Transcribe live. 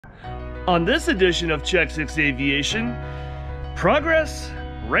On this edition of Check Six Aviation, progress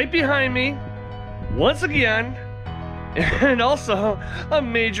right behind me, once again, and also a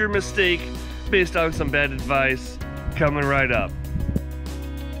major mistake based on some bad advice coming right up.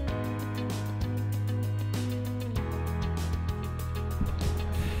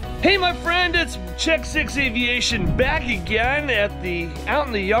 Hey my friend, it's Check Six Aviation back again out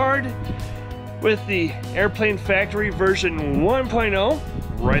in the yard with the Airplane Factory version 1.0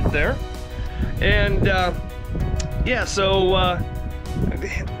 right there. And yeah, so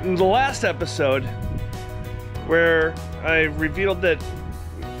in the last episode where I revealed that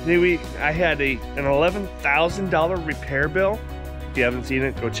I had an $11,000 repair bill. If you haven't seen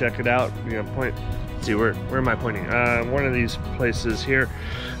it, go check it out. You know, see where am I pointing? One of these places here.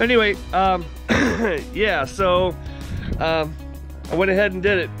 Anyway, yeah, so I went ahead and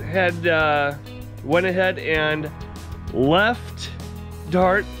did it. Went ahead and left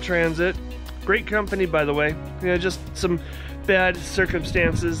Dart Transit. Great company, by the way. You know, just some bad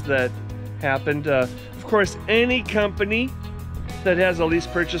circumstances that happened. Of course, any company that has a lease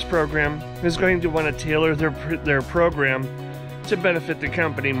purchase program is going to want to tailor their program to benefit the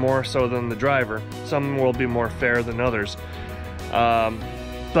company more so than the driver. Some will be more fair than others.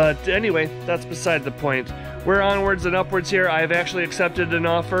 But anyway, that's beside the point. We're onwards and upwards here. I've actually accepted an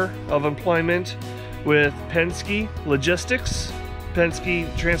offer of employment with Penske Logistics,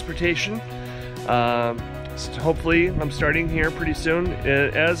 Penske Transportation. Hopefully I'm starting here pretty soon.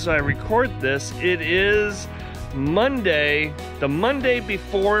 As I record this, it is Monday, the Monday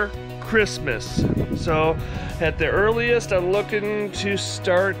before Christmas. So at the earliest, I'm looking to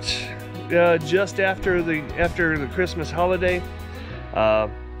start just after the Christmas holiday.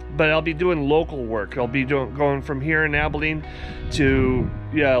 But I'll be doing local work. I'll be going from here in Abilene to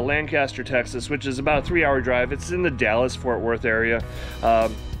Lancaster, Texas, which is about a 3-hour drive. It's in the Dallas-Fort Worth area.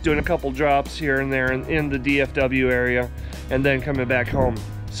 Doing a couple drops here and there in the DFW area, and then coming back home.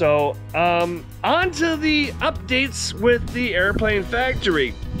 So on to the updates with the Airplane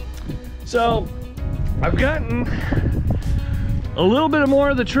Factory. So I've gotten a little bit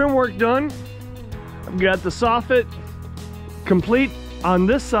more of the trim work done. I've got the soffit complete on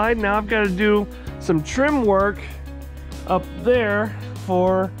this side. Now I've got to do some trim work up there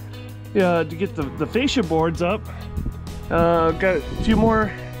to get the fascia boards up. Got a few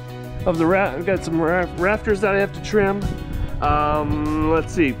more of the I've got some rafters that I have to trim.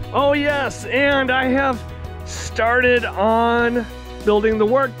 Let's see. Oh yes, and I have started on building the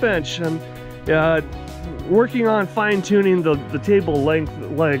workbench. I'm working on fine-tuning the table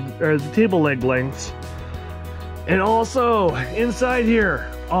leg lengths. And also inside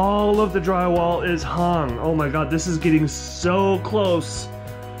here, all of the drywall is hung. Oh my god, this is getting so close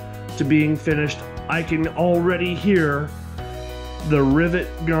to being finished. I can already hear the rivet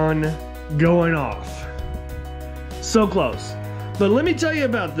gun going off. So close. But let me tell you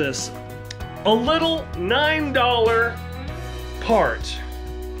about this. A little $9 part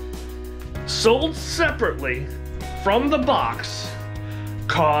sold separately from the box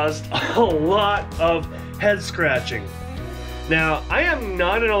caused a lot of head scratching. Now, I am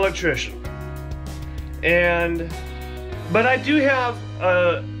not an electrician, but I do have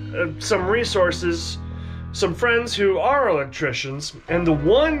some resources, some friends who are electricians, and the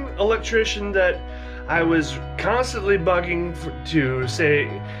one electrician that I was constantly bugging to say,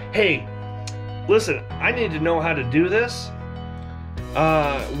 hey, listen, I need to know how to do this.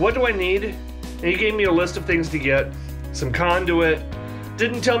 What do I need? And he gave me a list of things to get. Some conduit.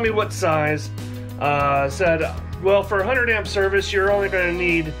 Didn't tell me what size. Said, well, for 100 amp service, you're only going to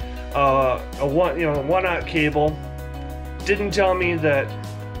need a 1/0 cable. Didn't tell me that.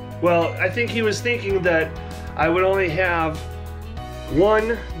 Well, I think he was thinking that I would only have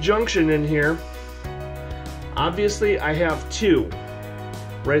one junction in here. Obviously, I have two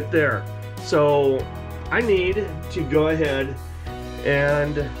right there. So I need to go ahead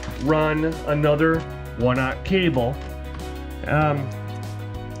and run another 1/0 cable.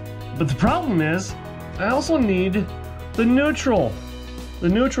 But the problem is, I also need the neutral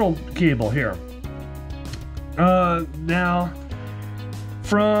cable here. Now,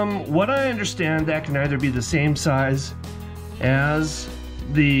 from what I understand, that can either be the same size as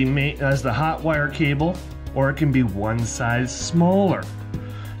the hot wire cable, or it can be one size smaller.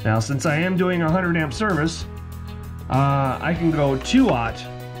 Now, since I am doing a 100 amp service, I can go 2/0.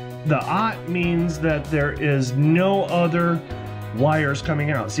 The 0 means that there is no other wires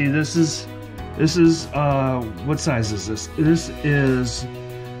coming out. See, this is what size is this? This is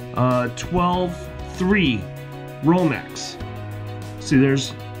 12/3 Romex. See,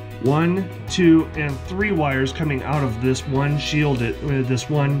 there's 1, 2, and 3 wires coming out of this one shielded, this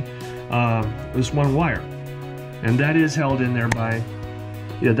one wire, and that is held in there by,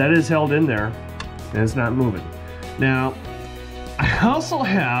 yeah, that is held in there, and it's not moving. Now, I also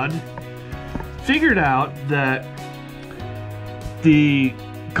had figured out that the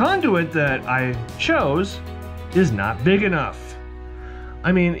conduit that I chose is not big enough.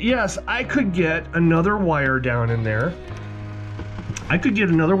 I mean, yes, I could get another wire down in there.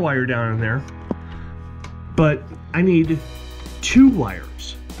 But I need 2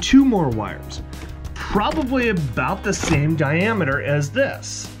 wires, 2 more wires, probably about the same diameter as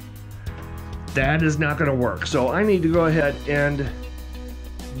this. That is not gonna work. So I need to go ahead and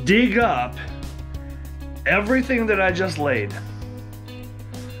dig up everything that I just laid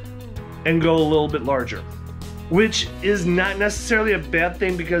and go a little bit larger, which is not necessarily a bad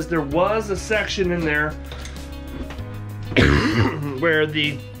thing, because there was a section in there where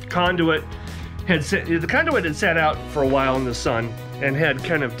the conduit had sat out for a while in the sun and had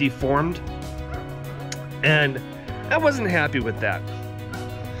kind of deformed, and I wasn't happy with that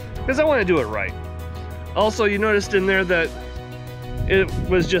because I want to do it right. Also, you noticed in there that it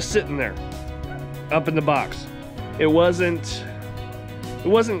was just sitting there up in the box. It wasn't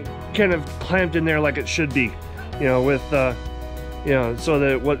kind of clamped in there like it should be, you know, with you know, so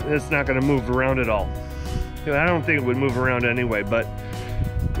that it's not going to move around at all. You know, I don't think it would move around anyway, but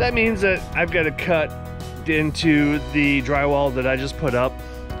that means that I've got to cut into the drywall that I just put up.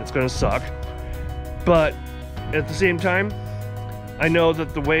 It's going to suck, but at the same time, I know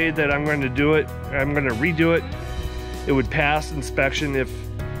that the way that I'm going to do it, I'm going to redo it, it would pass inspection if,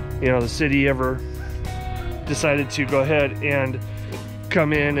 you know, the city ever decided to go ahead and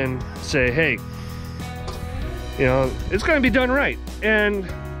come in and say, hey, you know, it's going to be done right. And,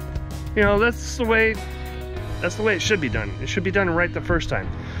 you know, that's the way it should be done. It should be done right the first time.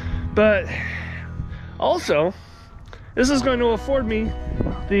 But also, this is going to afford me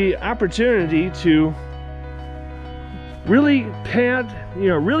the opportunity to really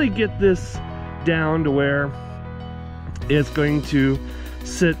really get this down to where it's going to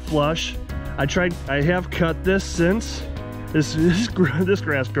sit flush. I have cut this since. This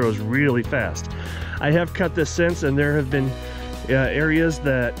grass grows really fast. I have cut this since, and there have been areas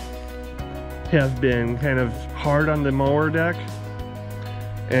that have been kind of hard on the mower deck,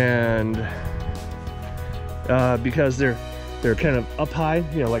 and because they're kind of up high,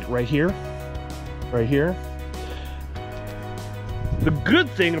 you know, like right here. The good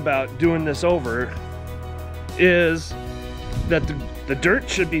thing about doing this over is that the dirt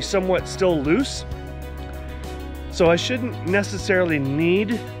should be somewhat still loose, so I shouldn't necessarily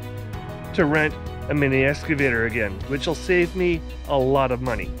need to rent a mini excavator again, which will save me a lot of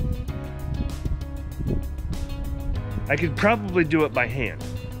money. I could probably do it by hand,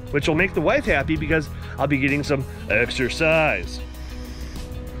 which will make the wife happy because I'll be getting some exercise,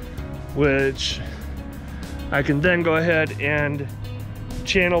 which I can then go ahead and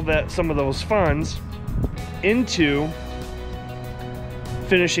channel some of those funds into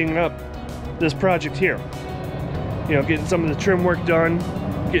finishing up this project here. You know, getting some of the trim work done,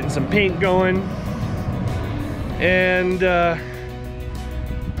 getting some paint going, and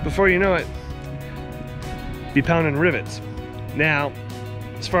before you know it, be pounding rivets. Now,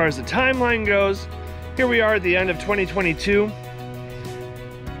 as far as the timeline goes, here we are at the end of 2022.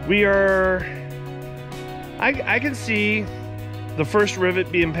 We are, I can see the first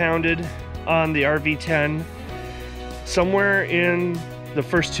rivet being pounded on the RV10 somewhere in the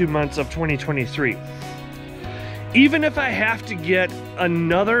first 2 months of 2023. Even if I have to get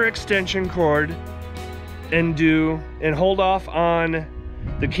another extension cord and hold off on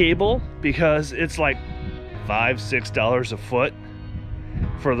the cable, because it's like $5-6 a foot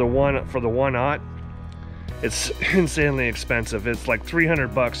for the 1/0. It's insanely expensive. It's like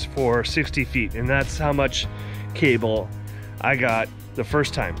 $300 for 60 feet, and that's how much cable I got the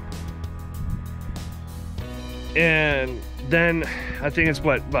first time. And then I think it's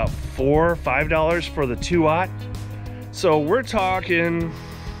what, about $4 or $5 for the 2/0. So we're talking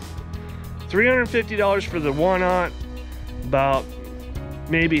 $350 for the 1/0, about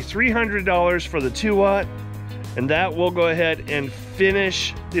maybe $300 for the 2/0, and that will go ahead and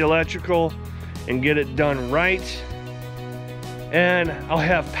finish the electrical and get it done right. And I'll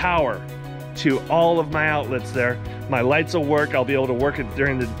have power to all of my outlets there. My lights will work. I'll be able to work it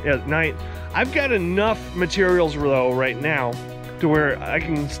at night. I've got enough materials though right now to where I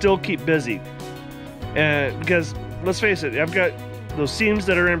can still keep busy. And because let's face it, I've got those seams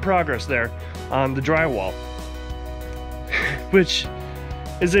that are in progress there on the drywall, which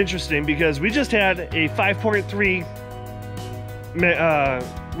is interesting because we just had a 5.3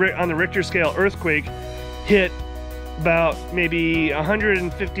 on the Richter scale earthquake hit about maybe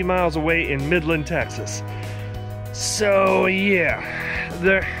 150 miles away in Midland, Texas. So yeah,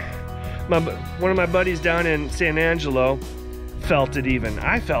 one of my buddies down in San Angelo felt it even.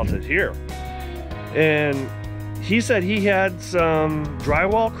 I felt it here. And he said he had some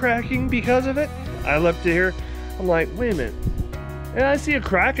drywall cracking because of it. I looked at here, I'm like, wait a minute. And I see a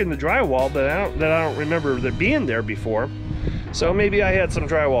crack in the drywall, but I don't remember there being there before. So maybe I had some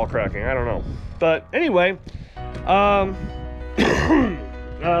drywall cracking, I don't know. But anyway,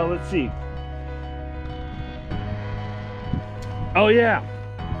 let's see. Oh yeah.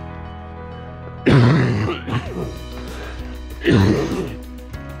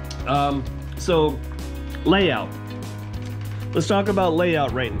 So layout. Let's talk about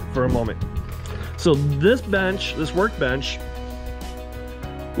layout right for a moment. So this bench, this workbench,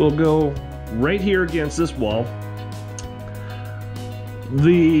 will go right here against this wall.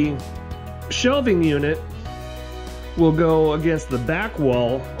 The shelving unit will go against the back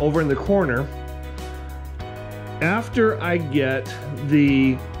wall over in the corner. After I get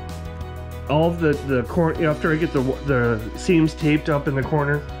after I get the seams taped up in the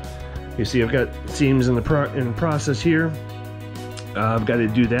corner, you see I've got seams in process here. I've got to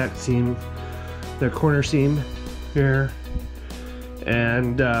do that seam, the corner seam here,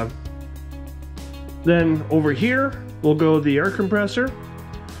 and then over here will go the air compressor.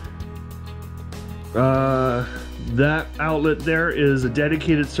 That outlet there is a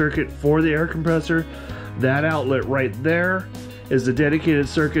dedicated circuit for the air compressor. That outlet right there is a dedicated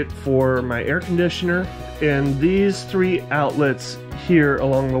circuit for my air conditioner, and these three outlets here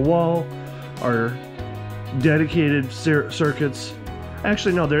along the wall are dedicated circuits.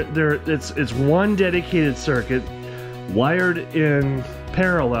 Actually, no, it's one dedicated circuit wired in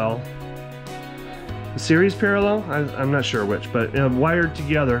parallel, series parallel. I'm not sure which, but wired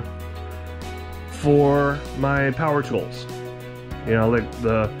together for my power tools. You know, like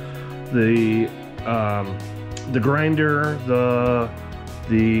the grinder, the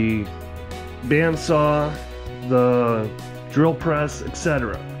bandsaw, the drill press,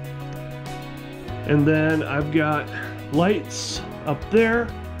 etc. And then I've got lights up there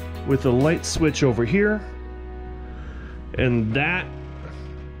with a light switch over here, and that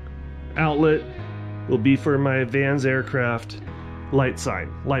outlet will be for my Vans Aircraft light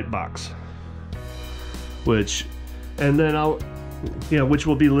sign, light box, which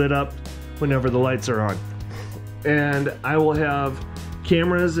will be lit up whenever the lights are on. And I will have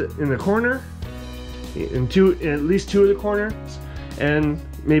cameras in the corner, at least two of the corners, and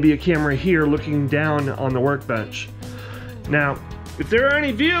maybe a camera here looking down on the workbench. Now, if there are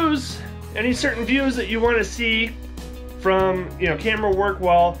any certain views that you want to see from camera work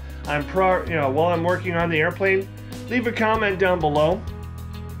while I'm working on the airplane, leave a comment down below,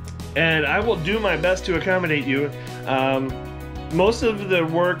 and I will do my best to accommodate you. Most of the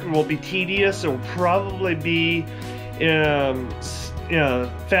work will be tedious. It will probably be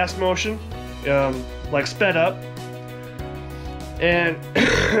fast motion, like sped up, and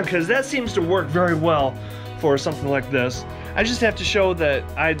because that seems to work very well for something like this. I just have to show that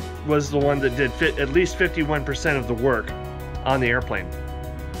I was the one that did at least 51% of the work on the airplane.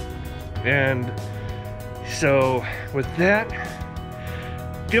 And so with that,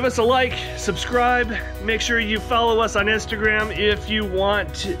 give us a like, subscribe, make sure you follow us on Instagram if you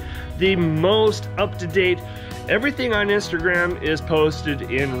want the most up-to-date. Everything on Instagram is posted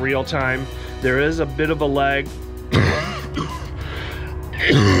in real time. There is a bit of a lag.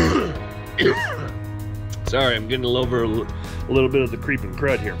 Sorry, I'm getting over a little bit of the creeping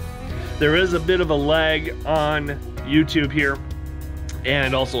crud here. There is a bit of a lag on YouTube here,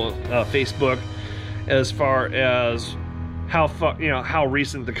 and also Facebook, as far as how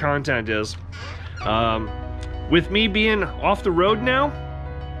recent the content is. With me being off the road now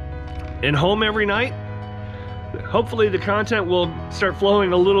and home every night, hopefully the content will start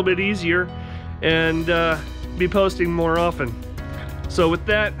flowing a little bit easier and be posting more often. So with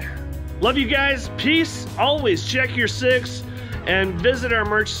that, love you guys, peace. Always check your six and visit our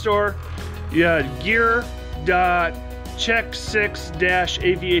merch store,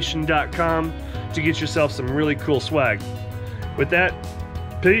 gear.check6-aviation.com, to get yourself some really cool swag. With that,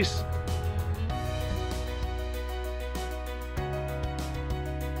 peace.